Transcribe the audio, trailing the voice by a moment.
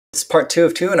This is part 2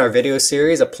 of 2 in our video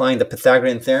series applying the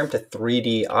Pythagorean theorem to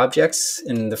 3D objects.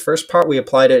 In the first part, we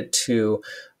applied it to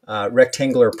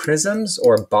rectangular prisms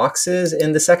or boxes.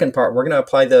 In the second part, we're going to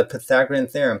apply the Pythagorean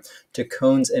theorem to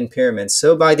cones and pyramids.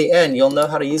 So by the end, you'll know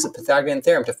how to use the Pythagorean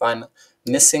theorem to find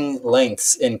missing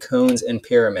lengths in cones and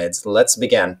pyramids. Let's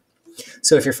begin.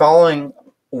 So if you're following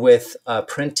with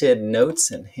printed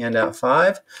notes in handout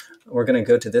 5, we're going to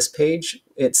go to this page.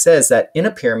 It says that in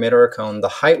a pyramid or a cone, the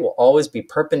height will always be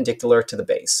perpendicular to the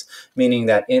base, meaning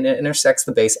that it intersects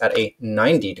the base at a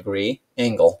 90-degree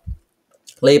angle.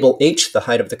 Label h the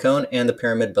height of the cone and the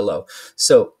pyramid below.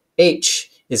 So h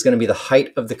is going to be the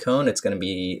height of the cone. It's going to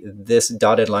be this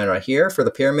dotted line right here. For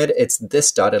the pyramid, it's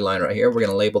this dotted line right here. We're going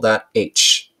to label that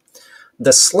h.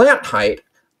 The slant height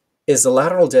is the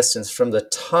lateral distance from the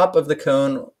top of the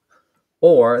cone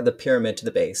or the pyramid to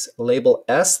the base. Label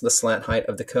S the slant height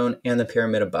of the cone and the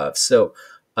pyramid above. So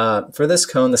for this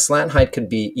cone, the slant height could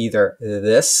be either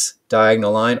this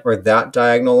diagonal line or that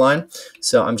diagonal line.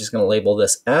 So I'm just going to label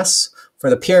this S.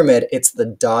 For the pyramid, it's the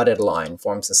dotted line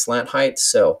forms the slant height.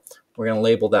 So we're going to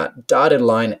label that dotted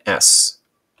line S.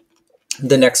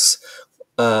 The next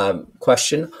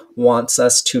question wants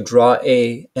us to draw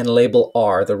and label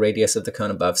R, the radius of the cone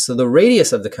above. So the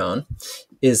radius of the cone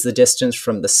is the distance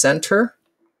from the center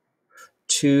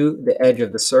to the edge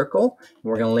of the circle.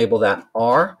 We're going to label that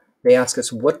R. They ask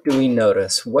us, what do we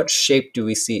notice? What shape do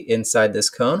we see inside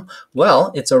this cone?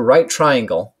 Well, it's a right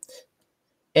triangle.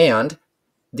 And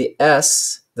the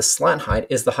S, the slant height,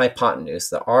 is the hypotenuse.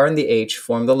 The R and the H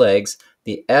form the legs.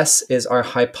 The S is our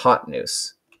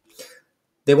hypotenuse.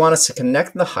 They want us to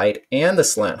connect the height and the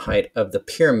slant height of the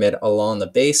pyramid along the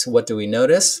base. What do we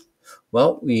notice?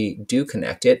 Well, we do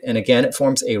connect it, and again, it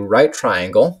forms a right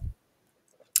triangle.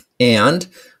 And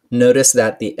notice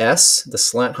that the S, the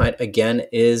slant height, again,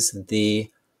 is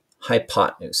the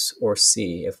hypotenuse, or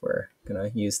C, if we're going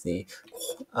to use the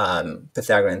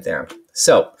Pythagorean theorem.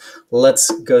 So let's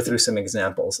go through some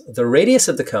examples. The radius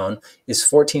of the cone is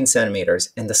 14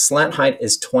 centimeters, and the slant height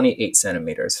is 28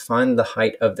 centimeters. Find the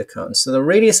height of the cone. So the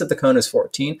radius of the cone is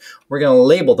 14. We're going to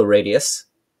label the radius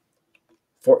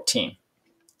 14.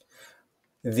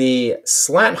 The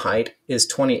slant height is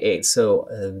 28, so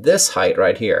this height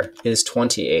right here is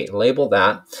 28. Label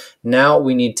that. Now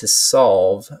we need to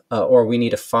solve, or we need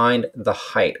to find the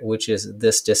height, which is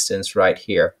this distance right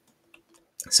here.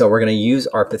 So we're going to use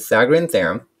our Pythagorean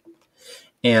theorem,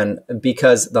 and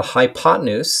because the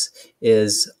hypotenuse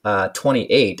is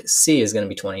 28, C is going to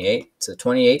be 28, so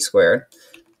 28 squared.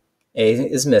 A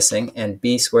is missing, and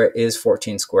B squared is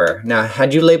 14 squared. Now,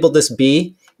 had you labeled this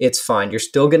B, it's fine. You're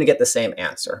still going to get the same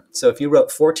answer. So if you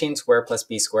wrote 14 squared plus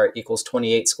B squared equals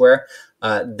 28 squared,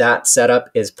 that setup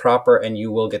is proper and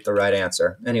you will get the right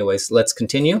answer. Anyways, let's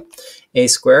continue. A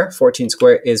squared, 14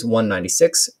 squared is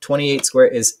 196. 28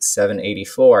 squared is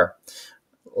 784.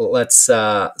 Let's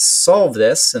solve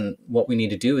this, and what we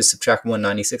need to do is subtract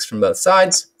 196 from both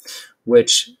sides,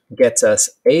 which gets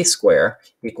us A squared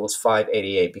equals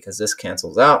 588, because this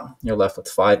cancels out. You're left with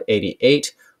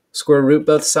 588. Square root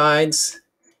both sides,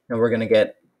 and we're going to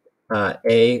get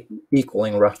A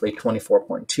equaling roughly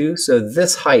 24.2. So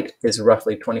this height is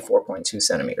roughly 24.2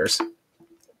 centimeters.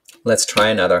 Let's try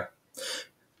another.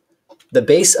 The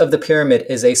base of the pyramid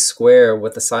is a square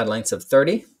with the side lengths of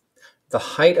 30. The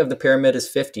height of the pyramid is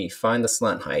 50. Find the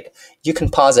slant height. You can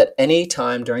pause at any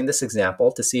time during this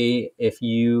example to see if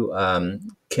you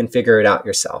can figure it out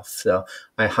yourself. So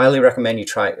I highly recommend you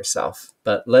try it yourself.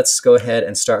 But let's go ahead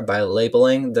and start by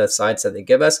labeling the sides that they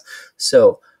give us.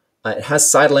 So it has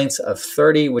side lengths of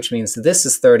 30, which means this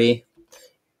is 30,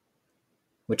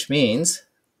 which means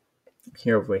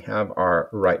here we have our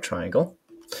right triangle,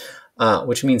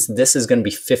 which means this is going to be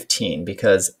 15,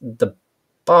 because the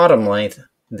bottom length,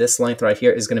 this length right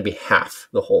here, is going to be half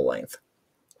the whole length.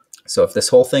 So if this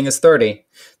whole thing is 30,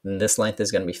 then this length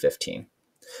is going to be 15.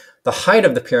 The height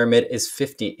of the pyramid is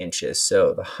 50 inches.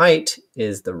 So the height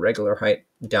is the regular height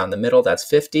down the middle. That's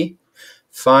 50.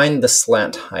 Find the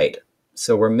slant height.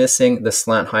 So we're missing the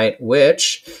slant height,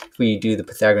 which, if we do the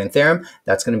Pythagorean theorem,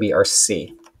 that's going to be our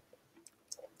C.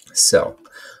 So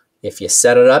if you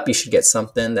set it up, you should get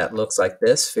something that looks like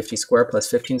this. 50 squared plus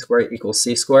 15 squared equals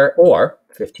C squared, or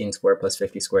 15 squared plus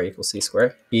 50 squared equals C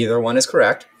squared. Either one is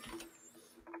correct.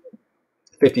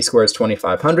 50 squared is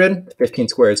 2,500. 15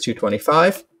 squared is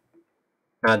 225.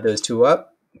 Add those two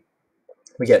up.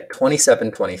 We get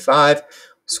 2725.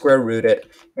 Square root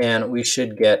it, and we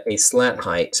should get a slant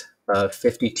height of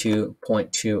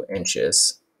 52.2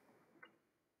 inches.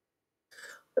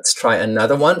 Let's try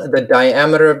another one. The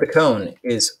diameter of the cone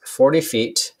is 40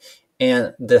 feet,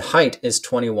 and the height is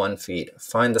 21 feet.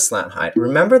 Find the slant height.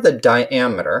 Remember, the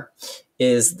diameter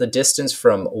is the distance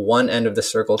from one end of the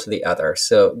circle to the other.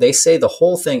 So they say the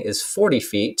whole thing is 40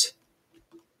 feet,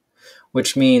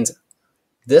 which means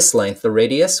this length, the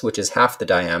radius, which is half the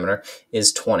diameter,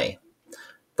 is 20.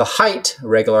 The height,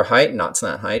 regular height, not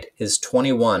slant height, is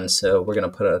 21. So we're going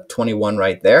to put a 21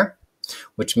 right there,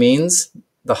 which means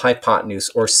the hypotenuse,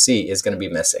 or C, is going to be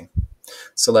missing.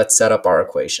 So let's set up our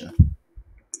equation.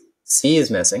 C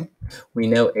is missing. We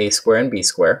know a square and b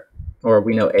square, or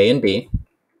we know a and b.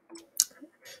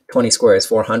 20 squared is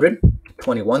 400.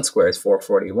 21 squared is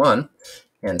 441.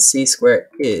 And c squared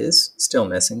is still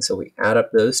missing, so we add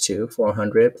up those two.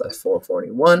 400 plus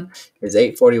 441 is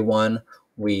 841.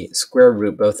 We square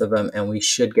root both of them, and we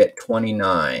should get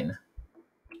 29.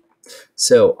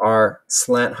 So our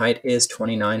slant height is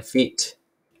 29 feet.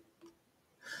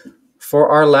 For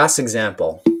our last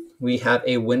example, we have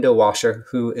a window washer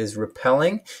who is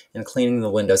repelling and cleaning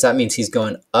the windows. That means he's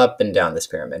going up and down this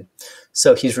pyramid.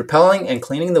 So he's repelling and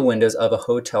cleaning the windows of a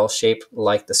hotel shaped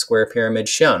like the square pyramid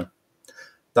shown.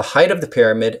 The height of the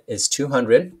pyramid is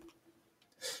 200.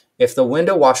 If the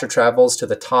window washer travels to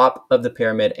the top of the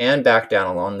pyramid and back down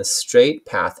along the straight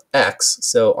path X,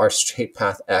 so our straight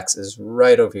path X is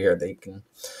right over here.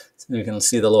 You can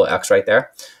see the little X right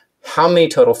there. How many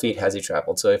total feet has he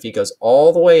traveled? So if he goes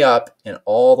all the way up and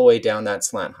all the way down that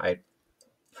slant height,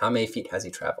 how many feet has he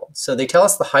traveled? So they tell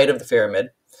us the height of the pyramid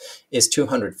is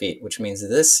 200 feet, which means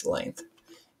this length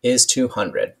is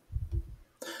 200.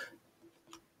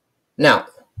 Now,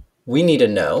 we need to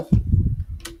know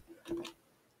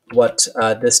what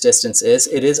this distance is.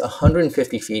 It is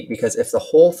 150 feet, because if the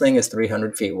whole thing is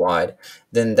 300 feet wide,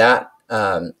 then that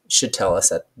should tell us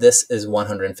that this is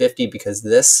 150, because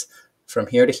this from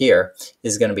here to here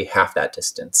is going to be half that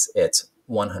distance. It's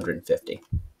 150.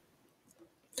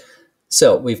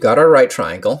 So we've got our right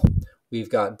triangle. We've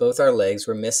got both our legs.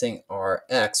 We're missing our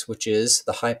x, which is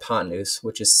the hypotenuse,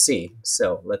 which is c.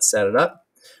 So let's set it up.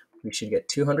 We should get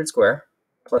 200 square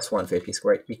plus 150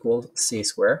 square equals c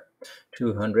square.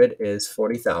 200 is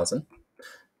 40,000.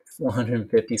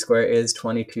 150 square is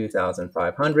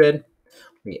 22,500.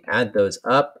 We add those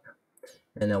up,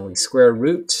 and then we square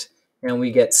root, and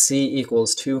we get c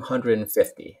equals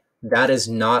 250. That is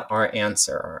not our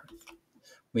answer.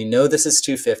 We know this is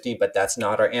 250, but that's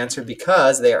not our answer,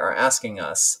 because they are asking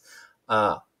us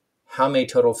how many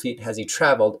total feet has he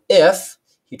traveled if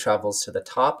he travels to the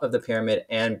top of the pyramid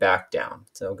and back down.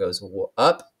 So it goes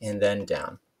up and then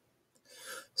down.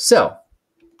 So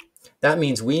that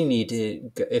means we need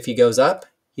to, if he goes up,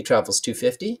 he travels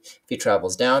 250. If he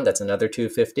travels down, that's another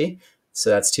 250. So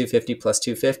that's 250 plus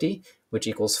 250, which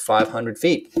equals 500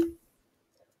 feet.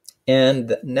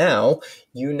 And now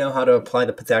you know how to apply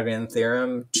the Pythagorean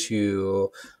theorem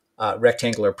to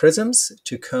rectangular prisms,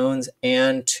 to cones,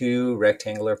 and to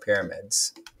rectangular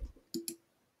pyramids.